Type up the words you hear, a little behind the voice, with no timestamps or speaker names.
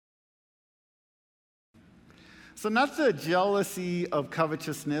So not the jealousy of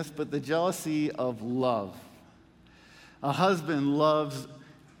covetousness, but the jealousy of love. A husband loves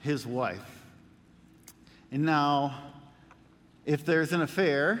his wife. And now, if there's an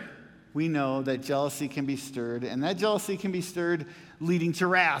affair, we know that jealousy can be stirred, and that jealousy can be stirred leading to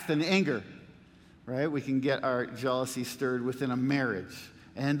wrath and anger, right? We can get our jealousy stirred within a marriage.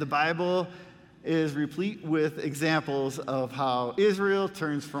 And the Bible is replete with examples of how Israel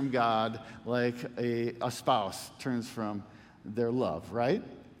turns from God like a spouse turns from their love, right?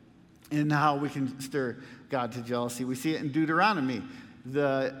 And how we can stir God to jealousy. We see it in Deuteronomy.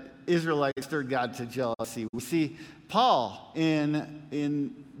 The Israelites stirred God to jealousy. We see Paul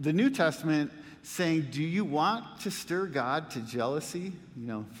in the New Testament saying, do you want to stir God to jealousy?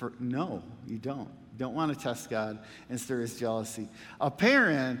 No, you don't. You don't want to test God and stir his jealousy. A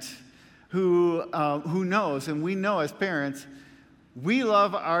parent who knows, and we know as parents, we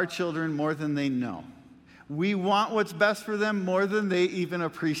love our children more than they know. We want what's best for them more than they even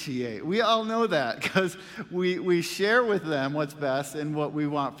appreciate. We all know that because we share with them what's best and what we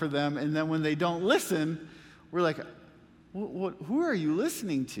want for them. And then when they don't listen, we're like, who are you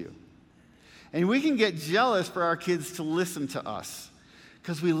listening to? And we can get jealous for our kids to listen to us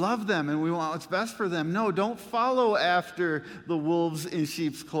because we love them and we want what's best for them. No, don't follow after the wolves in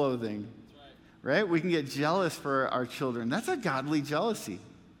sheep's clothing. Right? We can get jealous for our children. That's a godly jealousy.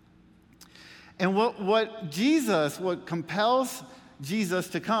 And what compels Jesus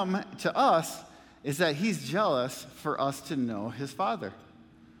to come to us is that he's jealous for us to know his Father.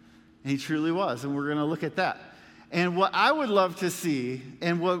 And he truly was, and we're going to look at that. And what I would love to see,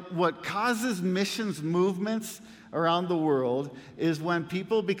 and what causes missions movements around the world, is when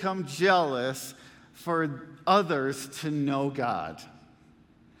people become jealous for others to know God.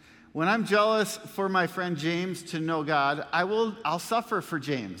 When I'm jealous for my friend James to know God, I'll suffer for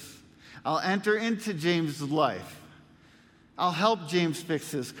James. I'll enter into James' life. I'll help James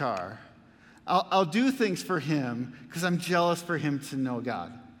fix his car. I'll do things for him because I'm jealous for him to know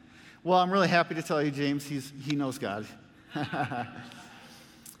God. Well, I'm really happy to tell you, James, he knows God.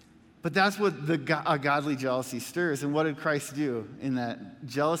 But that's what a godly jealousy stirs. And what did Christ do in that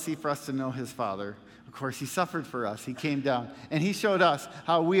jealousy for us to know his Father? Of course, he suffered for us. He came down, and he showed us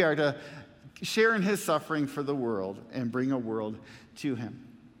how we are to share in his suffering for the world and bring a world to him.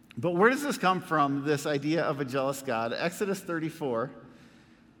 But where does this come from, this idea of a jealous God? Exodus 34.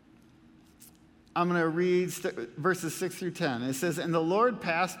 I'm going to read verses 6 through 10. It says, "And the Lord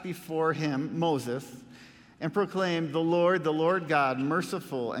passed before him, Moses, and proclaimed, the Lord God,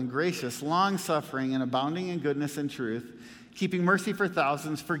 merciful and gracious, long-suffering and abounding in goodness and truth, keeping mercy for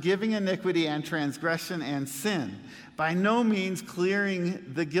thousands, forgiving iniquity and transgression and sin, by no means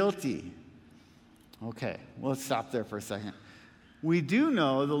clearing the guilty." Okay, well, let's stop there for a second. We do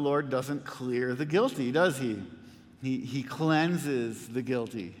know the Lord doesn't clear the guilty, does he? He cleanses the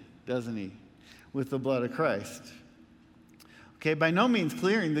guilty, doesn't he, with the blood of Christ. Okay, by no means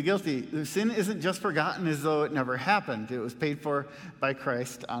clearing the guilty. The sin isn't just forgotten as though it never happened. It was paid for by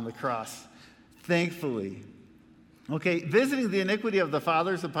Christ on the cross, thankfully. Okay, visiting the iniquity of the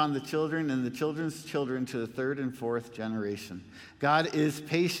fathers upon the children and the children's children to the third and fourth generation. God is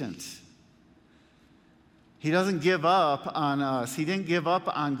patient. He doesn't give up on us. He didn't give up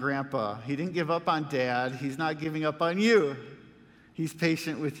on Grandpa. He didn't give up on Dad. He's not giving up on you. He's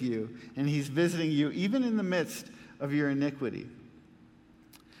patient with you, and he's visiting you even in the midst of your iniquity.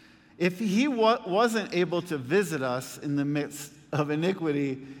 If he wasn't able to visit us in the midst of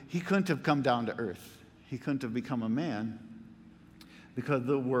iniquity, he couldn't have come down to earth. He couldn't have become a man because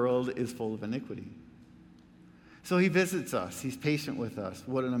the world is full of iniquity. So he visits us. He's patient with us.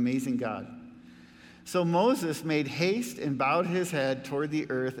 What an amazing God. So Moses made haste and bowed his head toward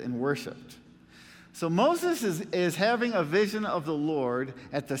the earth and worshiped. So Moses is having a vision of the Lord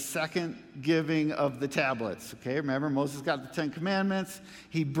at the second giving of the tablets. Okay, remember Moses got the 10 Commandments.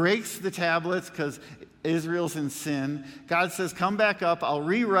 He breaks the tablets because Israel's in sin. God says, come back up. I'll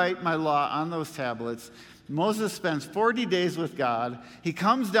rewrite my law on those tablets. Moses spends 40 days with God. He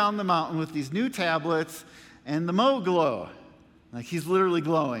comes down the mountain with these new tablets and the mo glow. Like he's literally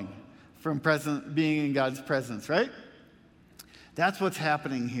glowing from being in God's presence, right? That's what's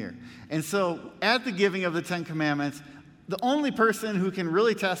happening here. And so at the giving of the 10 Commandments, the only person who can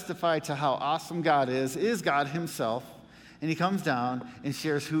really testify to how awesome God is God himself. And he comes down and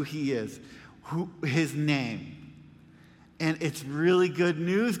shares who he is, his name. And it's really good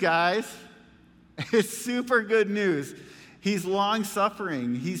news, guys. It's super good news. He's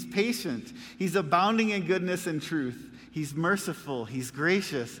long-suffering. He's patient. He's abounding in goodness and truth. He's merciful. He's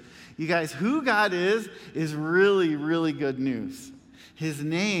gracious. You guys, who God is really, really good news. His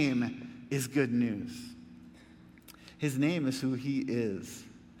name is good news. His name is who he is.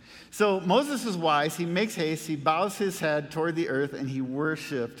 So Moses is wise. He makes haste. He bows his head toward the earth, and he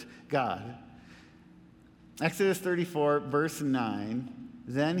worshiped God. Exodus 34, verse 9.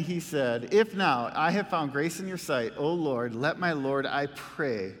 Then he said, "If now I have found grace in your sight, O Lord, let my Lord, I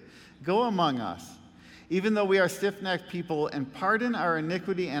pray, go among us, even though we are stiff-necked people, and pardon our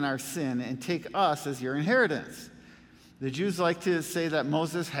iniquity and our sin, and take us as your inheritance." The Jews like to say that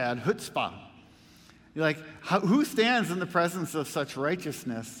Moses had chutzpah. You're like, who stands in the presence of such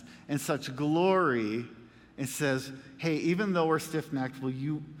righteousness and such glory and says, hey, even though we're stiff-necked, will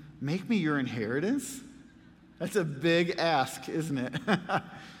you make me your inheritance? That's a big ask, isn't it?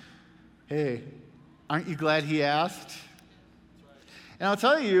 Hey, aren't you glad he asked? And I'll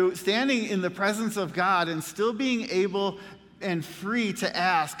tell you, standing in the presence of God and still being able and free to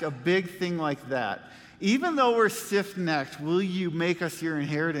ask a big thing like that, even though we're stiff-necked, will you make us your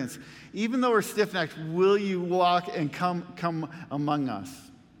inheritance? Even though we're stiff-necked, will you walk and come among us?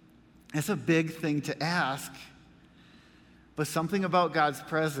 It's a big thing to ask. But something about God's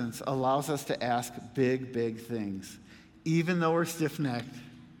presence allows us to ask big, big things. Even though we're stiff-necked,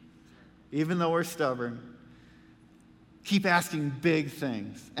 even though we're stubborn, keep asking big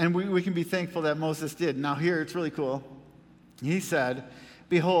things. And we can be thankful that Moses did. Now here, it's really cool. He said,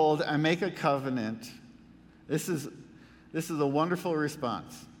 "Behold, I make a covenant." This is a wonderful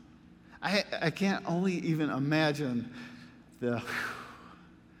response. I can't only even imagine the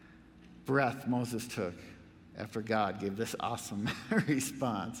breath Moses took after God gave this awesome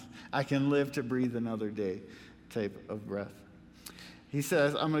response. I can live to breathe another day type of breath. He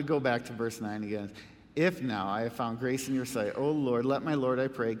says, I'm going to go back to verse 9 again. "If now I have found grace in your sight, O Lord, let my Lord, I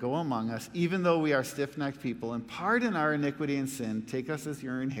pray, go among us, even though we are stiff-necked people, and pardon our iniquity and sin, take us as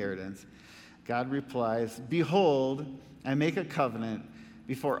your inheritance." God replies, "Behold, I make a covenant.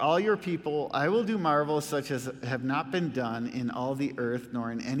 Before all your people, I will do marvels such as have not been done in all the earth, nor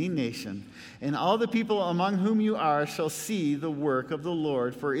in any nation. And all the people among whom you are shall see the work of the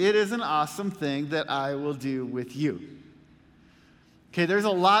Lord, for it is an awesome thing that I will do with you." Okay, there's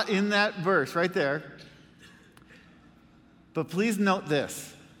a lot in that verse right there. But please note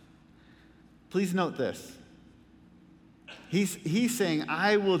this. Please note this. He's saying,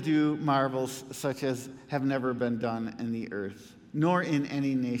 I will do marvels such as have never been done in the earth, nor in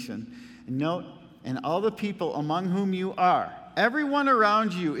any nation. And note, and all the people among whom you are, everyone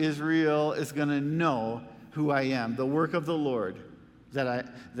around you, Israel, is going to know who I am, the work of the Lord,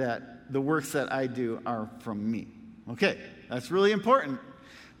 that the works that I do are from me. Okay, that's really important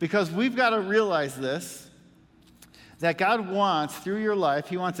because we've got to realize this, that God wants, through your life,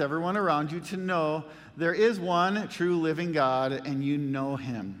 he wants everyone around you to know there is one true living God and you know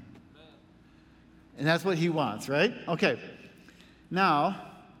him. And that's what he wants, right? Okay.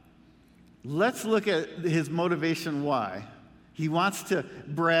 Now, let's look at his motivation why. He wants to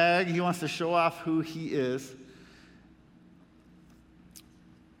brag. He wants to show off who he is.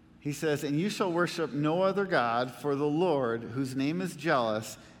 He says, "And you shall worship no other God, for the Lord, whose name is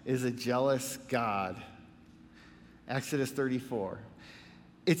jealous, is a jealous God." Exodus 34.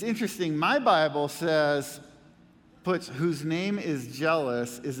 It's interesting. My Bible puts "whose name is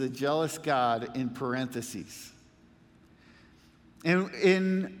jealous is a jealous God" in parentheses. And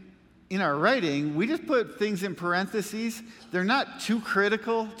in our writing, we just put things in parentheses. They're not too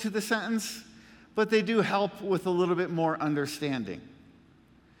critical to the sentence, but they do help with a little bit more understanding.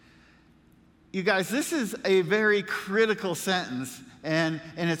 You guys, this is a very critical sentence, and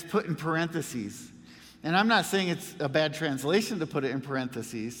it's put in parentheses. And I'm not saying it's a bad translation to put it in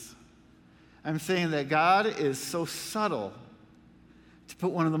parentheses. I'm saying that God is so subtle to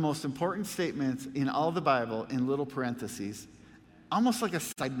put one of the most important statements in all the Bible in little parentheses, almost like a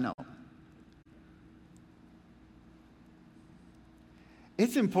side note.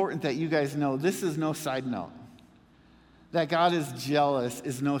 It's important that you guys know this is no side note. That God is jealous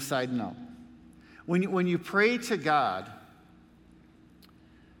is no side note. When you pray to God,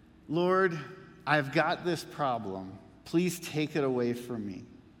 "Lord, I've got this problem. Please take it away from me."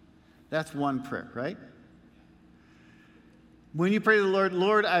 That's one prayer, right? When you pray to the Lord,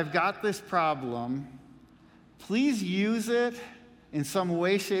 "Lord, I've got this problem. Please use it in some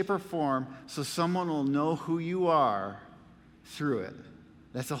way, shape, or form so someone will know who you are through it."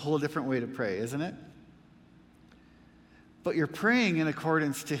 That's a whole different way to pray, isn't it? But you're praying in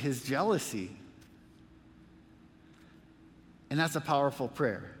accordance to his jealousy. And that's a powerful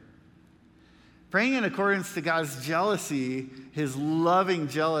prayer. Praying in accordance to God's jealousy, his loving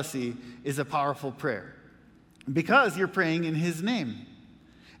jealousy, is a powerful prayer because you're praying in his name.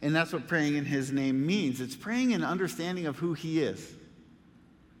 And that's what praying in his name means. It's praying in understanding of who he is.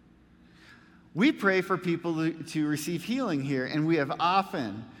 We pray for people to receive healing here, and we have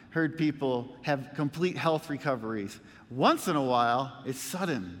often heard people have complete health recoveries. Once in a while, it's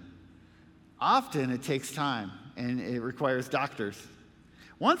sudden. Often it takes time, and it requires doctors.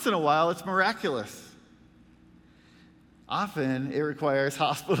 Once in a while, it's miraculous. Often it requires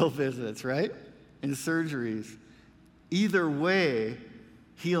hospital visits, right? And surgeries. Either way,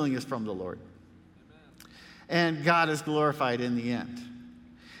 healing is from the Lord. And God is glorified in the end.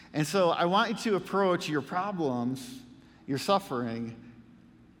 And so I want you to approach your problems, your suffering,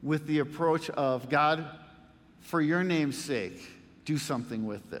 with the approach of, God, for your name's sake, do something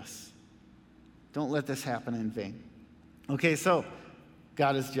with this. Don't let this happen in vain. Okay, so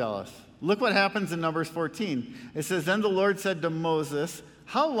God is jealous. Look what happens in Numbers 14. It says, then the Lord said to Moses,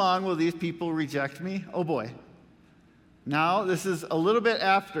 how long will these people reject me? Oh boy. Now, this is a little bit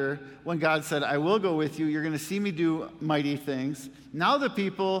after when God said, I will go with you. You're going to see me do mighty things. Now the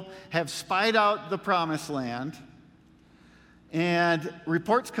people have spied out the promised land. And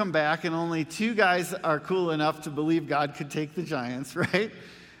reports come back, and only 2 guys are cool enough to believe God could take the giants, right?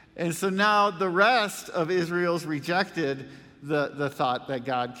 And so now the rest of Israel's rejected the thought that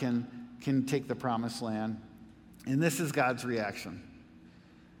God can take the promised land. And this is God's reaction.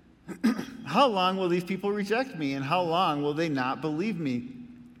 How long will these people reject me, and how long will they not believe me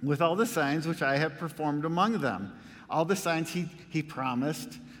with all the signs which I have performed among them? All the signs he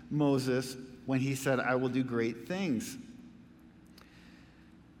promised Moses when he said, I will do great things.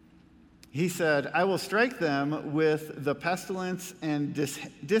 He said, I will strike them with the pestilence and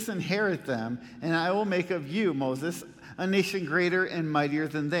disinherit them, and I will make of you, Moses, a nation greater and mightier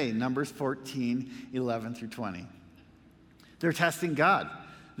than they. Numbers 14, 11 through 20. They're testing God.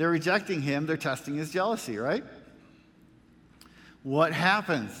 They're rejecting him. They're testing his jealousy, right? What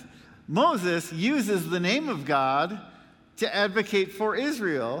happens? Moses uses the name of God to advocate for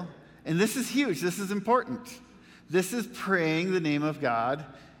Israel. And this is huge. This is important. This is praying the name of God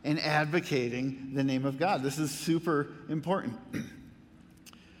and advocating the name of God. This is super important.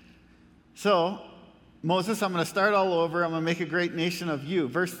 So, Moses, I'm going to start all over. I'm going to make a great nation of you.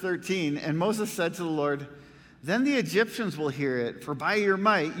 Verse 13, and Moses said to the Lord, then the Egyptians will hear it, for by your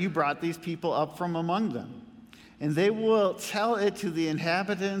might you brought these people up from among them, and they will tell it to the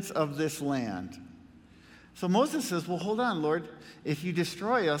inhabitants of this land. So Moses says, well, hold on, Lord. If you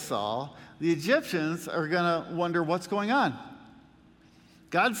destroy us all, the Egyptians are going to wonder what's going on.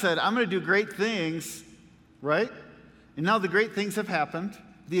 God said, I'm going to do great things, right? And now the great things have happened.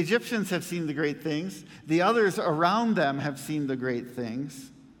 The Egyptians have seen the great things. The others around them have seen the great things.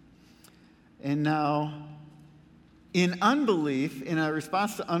 And now, in unbelief, in a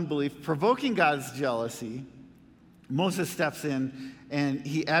response to unbelief, provoking God's jealousy, Moses steps in and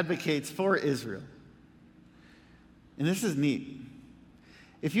he advocates for Israel. And this is neat.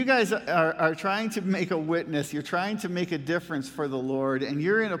 If you guys are trying to make a witness, you're trying to make a difference for the Lord, and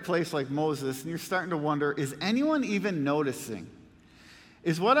you're in a place like Moses, and you're starting to wonder, is anyone even noticing?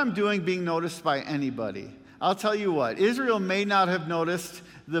 Is what I'm doing being noticed by anybody? I'll tell you what, Israel may not have noticed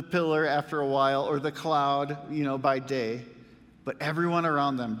the pillar after a while or the cloud, by day, but everyone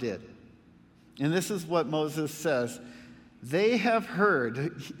around them did. And this is what Moses says. They have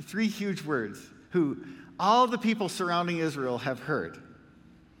heard, 3 huge words, who all the people surrounding Israel have heard.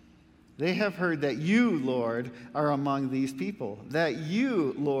 They have heard that you, Lord, are among these people, that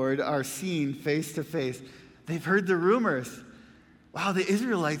you, Lord, are seen face to face. They've heard the rumors. Wow, the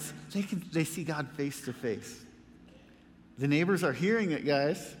Israelites, they see God face to face. The neighbors are hearing it,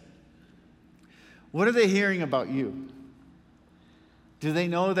 guys. What are they hearing about you? Do they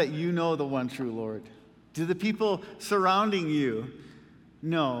know that you know the one true Lord? Do the people surrounding you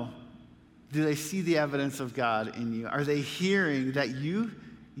know? Do they see the evidence of God in you? Are they hearing that you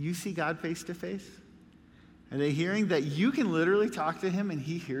see God face to face? Are they hearing that you can literally talk to him and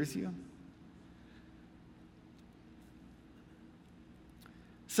he hears you?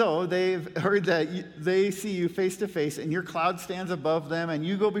 So they've heard that they see you face to face, and your cloud stands above them, and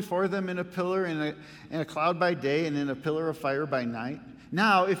you go before them in a pillar and a cloud by day and in a pillar of fire by night.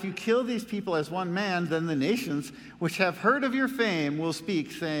 Now, if you kill these people as one man, then the nations which have heard of your fame will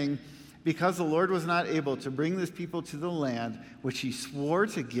speak, saying, because the Lord was not able to bring this people to the land which he swore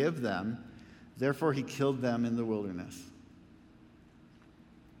to give them, therefore he killed them in the wilderness.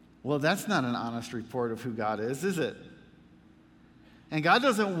 Well, that's not an honest report of who God is it? And God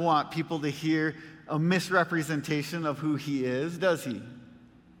doesn't want people to hear a misrepresentation of who he is, does he?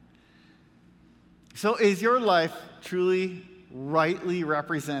 So is your life truly, rightly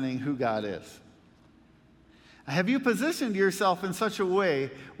representing who God is? Have you positioned yourself in such a way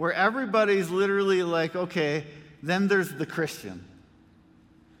where everybody's literally like, okay, then there's the Christian?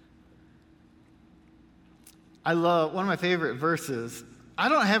 I love one of my favorite verses. I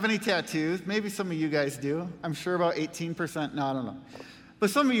don't have any tattoos. Maybe some of you guys do. I'm sure about 18%. No, I don't know. But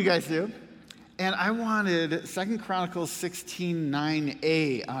some of you guys do. And I wanted 2 Chronicles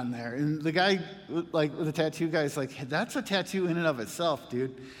 16:9a on there. And the guy, like the tattoo guy's like, that's a tattoo in and of itself,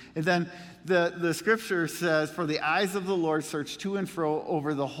 dude. And then the scripture says, for the eyes of the Lord search to and fro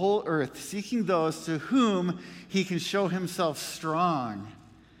over the whole earth, seeking those to whom he can show himself strong,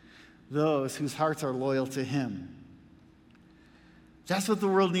 those whose hearts are loyal to him. That's what the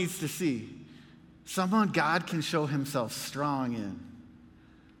world needs to see. Someone God can show himself strong in.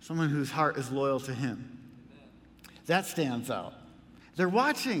 Someone whose heart is loyal to him. That stands out. They're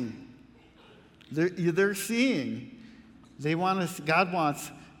watching. They're seeing. God wants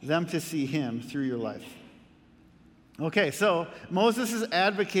them to see him through your life. Okay, so Moses is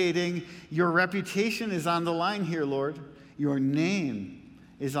advocating your reputation is on the line here, Lord. Your name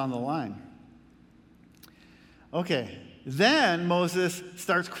is on the line. Okay, then Moses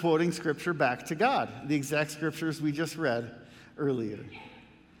starts quoting scripture back to God, the exact scriptures we just read earlier.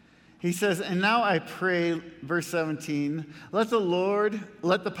 He says, and now I pray, verse 17, let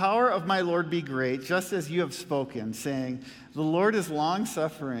the power of my Lord be great, just as you have spoken, saying, the Lord is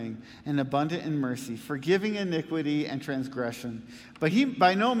long-suffering and abundant in mercy, forgiving iniquity and transgression. But he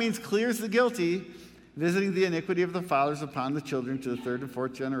by no means clears the guilty, visiting the iniquity of the fathers upon the children to the third and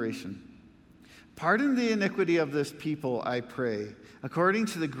fourth generation. Pardon the iniquity of this people, I pray, according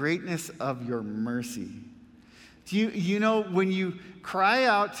to the greatness of your mercy. Do you know when you cry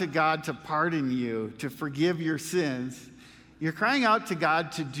out to God to pardon you, to forgive your sins, you're crying out to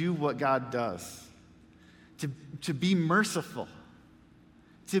God to do what God does, to be merciful,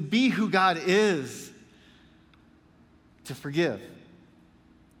 to be who God is, to forgive.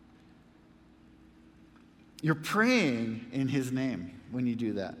 You're praying in his name when you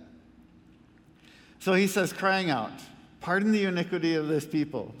do that. So he says, crying out, pardon the iniquity of this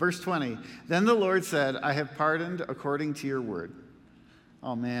people. Verse 20, then the Lord said, I have pardoned according to your word.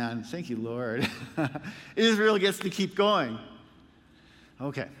 Oh man, thank you, Lord. Israel gets to keep going.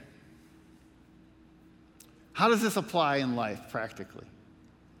 Okay. How does this apply in life practically?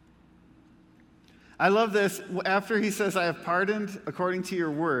 I love this. After he says, I have pardoned according to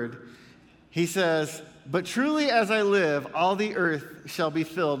your word, he says, but truly as I live, all the earth shall be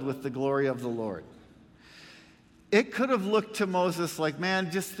filled with the glory of the Lord. It could have looked to Moses like,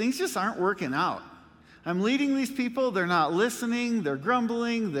 man, things just aren't working out. I'm leading these people, they're not listening, they're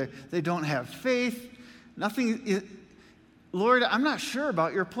grumbling, they don't have faith. Lord, I'm not sure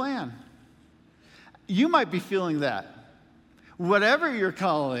about your plan. You might be feeling that. Whatever you're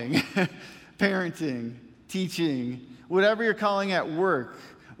calling, parenting, teaching, whatever you're calling at work,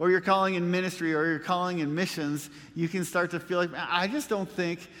 or you're calling in ministry, or you're calling in missions, you can start to feel like, I just don't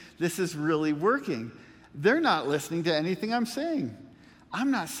think this is really working. They're not listening to anything I'm saying.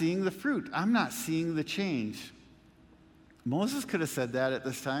 I'm not seeing the fruit. I'm not seeing the change. Moses could have said that at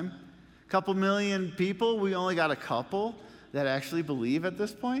this time. A couple million people, we only got a couple that actually believe at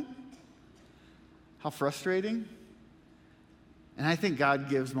this point. How frustrating. And I think God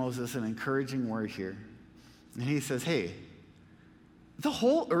gives Moses an encouraging word here. And he says, hey, the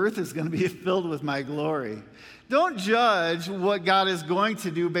whole earth is going to be filled with my glory. Don't judge what God is going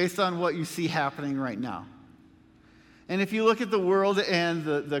to do based on what you see happening right now. And if you look at the world and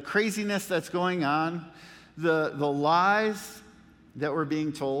the craziness that's going on, the lies that we're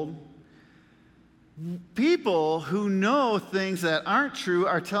being told, people who know things that aren't true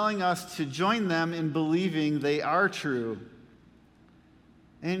are telling us to join them in believing they are true.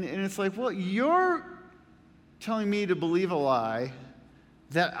 And it's like, well, you're telling me to believe a lie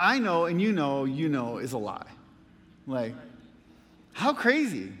that I know and you know is a lie. Like, how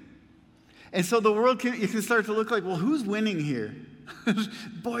crazy. And so the world you can start to look like, well, who's winning here?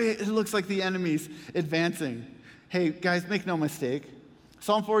 Boy, it looks like the enemy's advancing. Hey, guys, make no mistake.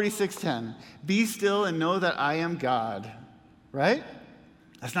 Psalm 46:10, be still and know that I am God. Right?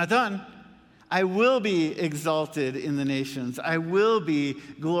 That's not done. I will be exalted in the nations. I will be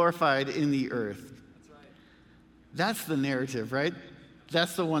glorified in the earth. That's right. That's the narrative, right?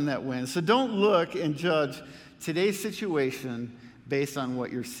 That's the one that wins. So don't look and judge today's situation based on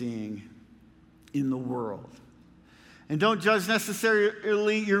what you're seeing in the world. And don't judge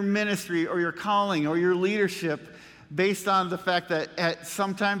necessarily your ministry or your calling or your leadership based on the fact that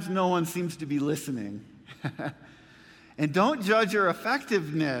sometimes no one seems to be listening. And don't judge your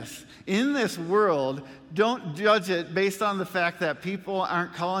effectiveness in this world. Don't judge it based on the fact that people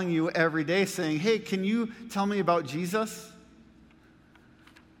aren't calling you every day saying, hey, can you tell me about Jesus?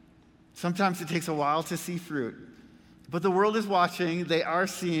 Sometimes it takes a while to see fruit. But the world is watching, they are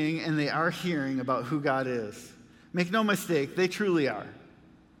seeing, and they are hearing about who God is. Make no mistake, they truly are.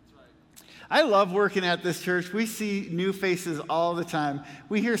 I love working at this church. We see new faces all the time.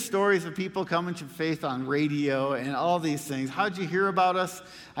 We hear stories of people coming to faith on radio and all these things. How'd you hear about us?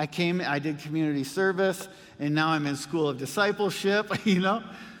 I did community service, and now I'm in school of discipleship,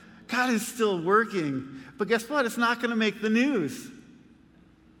 God is still working. But guess what? It's not going to make the news.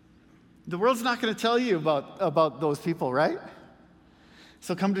 The world's not going to tell you about those people, right?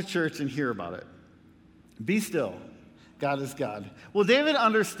 So come to church and hear about it. Be still. God is God. Well, David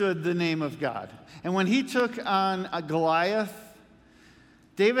understood the name of God. And when he took on Goliath,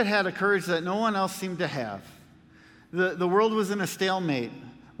 David had a courage that no one else seemed to have. The world was in a stalemate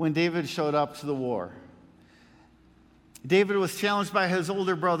when David showed up to the war. David was challenged by his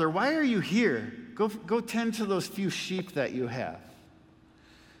older brother, "Why are you here? Go tend to those few sheep that you have."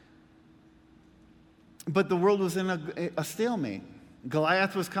 But the world was in a stalemate.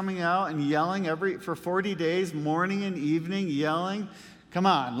 Goliath was coming out and yelling for 40 days, morning and evening, yelling, "Come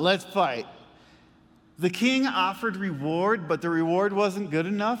on, let's fight." The king offered reward, but the reward wasn't good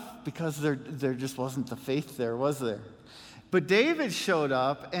enough because there just wasn't the faith there, was there? But David showed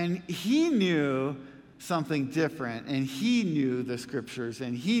up, and he knew something different, and he knew the scriptures,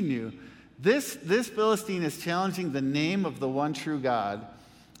 and he knew this Philistine is challenging the name of the one true God.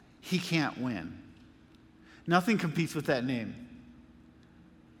 He can't win. Nothing competes with that name.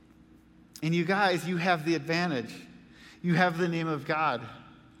 And you guys, you have the advantage. You have the name of God.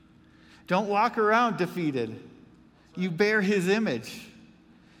 Don't walk around defeated. You bear his image.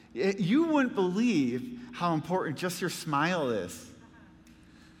 You wouldn't believe how important just your smile is.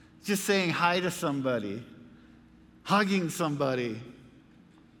 Just saying hi to somebody, hugging somebody,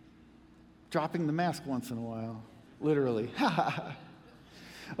 dropping the mask once in a while, literally.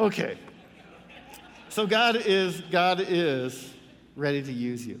 Okay. So God is ready to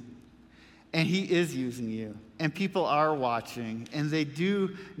use you. And he is using you. And people are watching. And they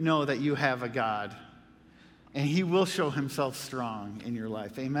do know that you have a God. And he will show himself strong in your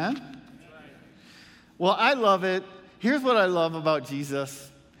life. Amen? Well, I love it. Here's what I love about Jesus.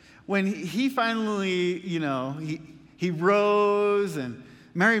 When he finally, he rose, and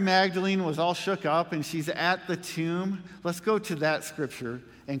Mary Magdalene was all shook up, and she's at the tomb. Let's go to that scripture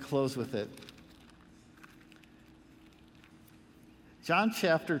and close with it. John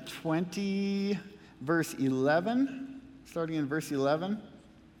chapter 20, verse 11, starting in verse 11.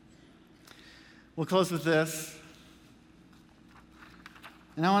 We'll close with this.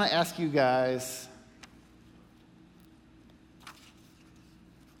 And I want to ask you guys,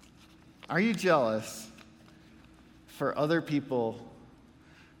 are you jealous for other people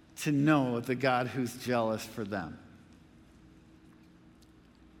to know the God who's jealous for them?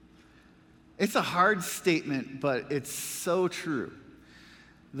 It's a hard statement, but it's so true.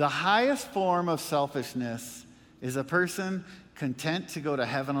 The highest form of selfishness is a person content to go to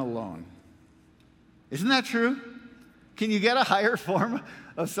heaven alone. Isn't that true? Can you get a higher form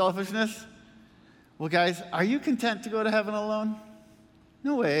of selfishness? Well, guys, are you content to go to heaven alone?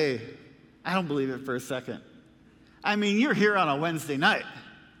 No way. I don't believe it for a second. I mean, you're here on a Wednesday night.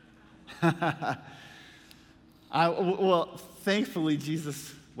 Well, thankfully,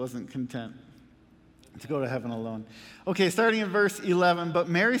 Jesus wasn't content to go to heaven alone. Okay, starting in verse 11. But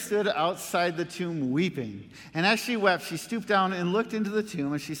Mary stood outside the tomb weeping. And as she wept, she stooped down and looked into the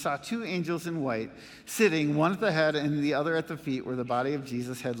tomb, and she saw two angels in white sitting, one at the head and the other at the feet where the body of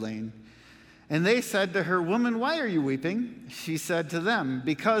Jesus had lain. And they said to her, "Woman, why are you weeping?" She said to them,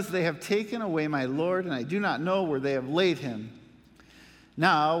 "Because they have taken away my Lord, and I do not know where they have laid him."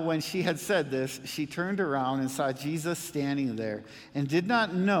 Now, when she had said this, she turned around and saw Jesus standing there, and did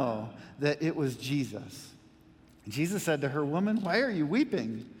not know that it was Jesus. Jesus said to her, "Woman, why are you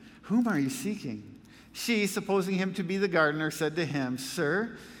weeping? Whom are you seeking?" She, supposing him to be the gardener, said to him,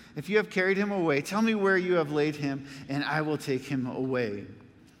 "Sir, if you have carried him away, tell me where you have laid him, and I will take him away."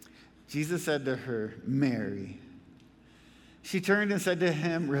 Jesus said to her, "Mary." She turned and said to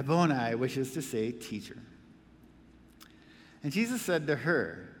him, "Rabboni," which is to say, teacher. And Jesus said to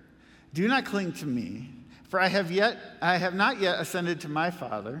her, "Do not cling to me, for I have not yet ascended to my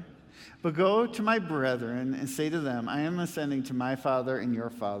Father, but go to my brethren and say to them, I am ascending to my Father and your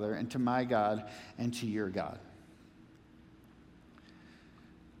Father, and to my God and to your God."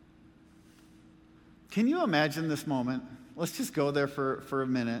 Can you imagine this moment? Let's just go there for a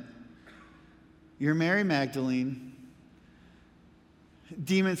minute. You're Mary Magdalene.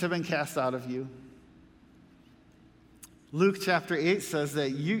 Demons have been cast out of you. Luke chapter 8 says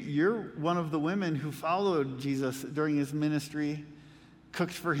that you're one of the women who followed Jesus during his ministry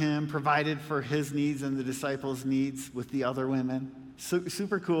cooked for him, provided for his needs and the disciples' needs with the other women.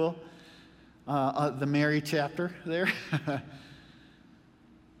 Super cool. The Mary chapter there.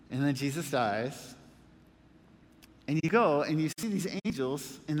 And then Jesus dies. And you go and you see these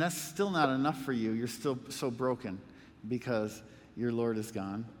angels, and that's still not enough for you. You're still so broken because your Lord is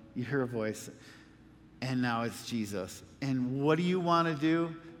gone. You hear a voice, and now it's Jesus. And what do you want to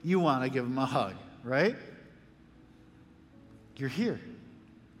do? You want to give him a hug, right? You're here.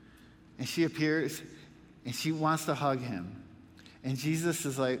 And she appears, and she wants to hug him. And Jesus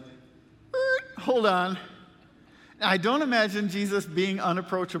is like, hold on. I don't imagine Jesus being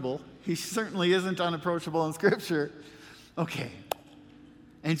unapproachable. He certainly isn't unapproachable in Scripture. Okay.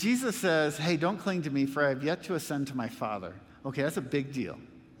 And Jesus says, hey, don't cling to me, for I have yet to ascend to my Father. Okay, that's a big deal.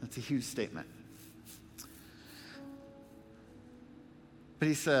 That's a huge statement. But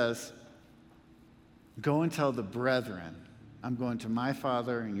he says, go and tell the brethren, I'm going to my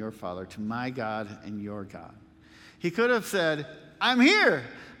Father and your Father, to my God and your God. He could have said, I'm here.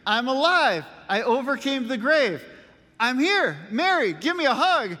 I'm alive. I overcame the grave. I'm here. Mary, give me a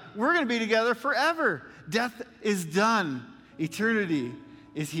hug. We're going to be together forever. Death is done. Eternity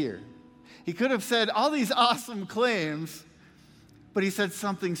is here. He could have said all these awesome claims, but he said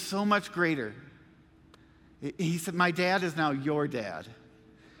something so much greater. He said, my dad is now your dad.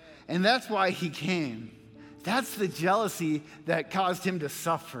 And that's why he came. That's the jealousy that caused him to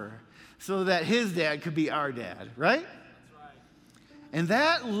suffer, so that his dad could be our dad, right? That's right. And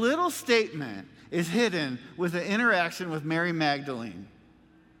that little statement is hidden with an interaction with Mary Magdalene.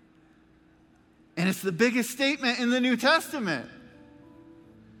 And it's the biggest statement in the New Testament.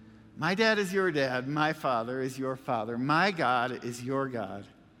 My dad is your dad. My Father is your Father. My God is your God.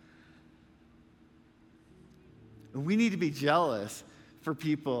 We need to be jealous for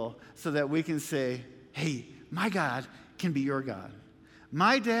people so that we can say, hey, my God can be your God.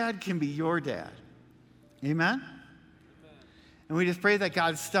 My dad can be your dad. Amen? And we just pray that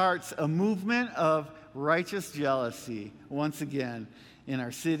God starts a movement of righteous jealousy once again in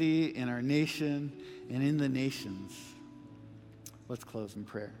our city, in our nation, and in the nations. Let's close in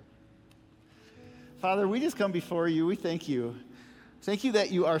prayer. Father, we just come before you. We thank you. Thank you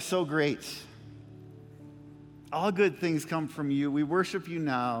that you are so great. All good things come from you. We worship you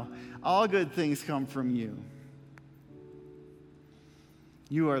now. All good things come from you.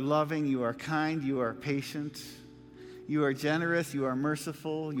 You are loving, you are kind, you are patient. You are generous, you are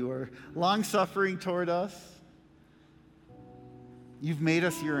merciful, you are long-suffering toward us. You've made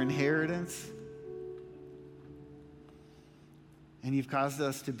us your inheritance. And you've caused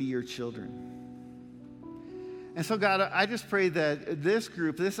us to be your children. And so, God, I just pray that this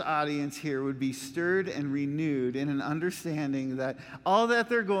group, this audience here would be stirred and renewed in an understanding that all that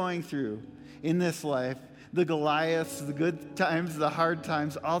they're going through in this life, the Goliaths, the good times, the hard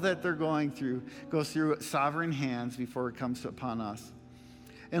times, all that they're going through goes through sovereign hands before it comes upon us.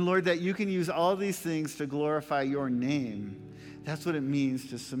 And Lord, that you can use all these things to glorify your name. That's what it means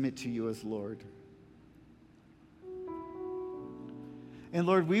to submit to you as Lord. And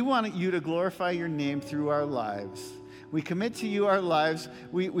Lord, we want you to glorify your name through our lives. We commit to you our lives.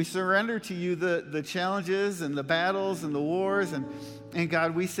 We surrender to you the challenges and the battles and the wars. And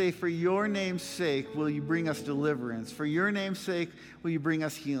God, we say, for your name's sake, will you bring us deliverance? For your name's sake, will you bring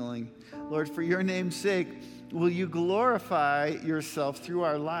us healing? Lord, for your name's sake, will you glorify yourself through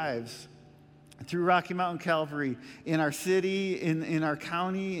our lives, through Rocky Mountain Calvary, in our city, in our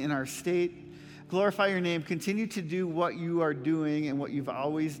county, in our state. Glorify your name. Continue to do what you are doing and what you've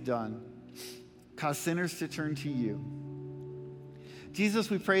always done. Cause sinners to turn to you. Jesus,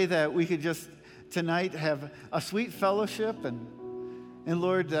 we pray that we could just tonight have a sweet fellowship and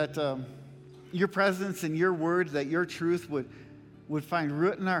Lord, that your presence and your word, that your truth would find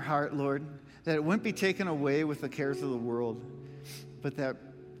root in our heart, Lord, that it wouldn't be taken away with the cares of the world, but that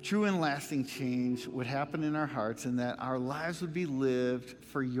true and lasting change would happen in our hearts and that our lives would be lived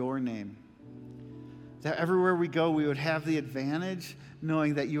for your name. That everywhere we go, we would have the advantage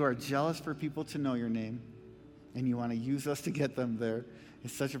knowing that you are jealous for people to know your name and you want to use us to get them there.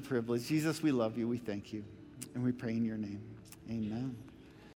 It's such a privilege. Jesus, we love you. We thank you. And we pray in your name. Amen.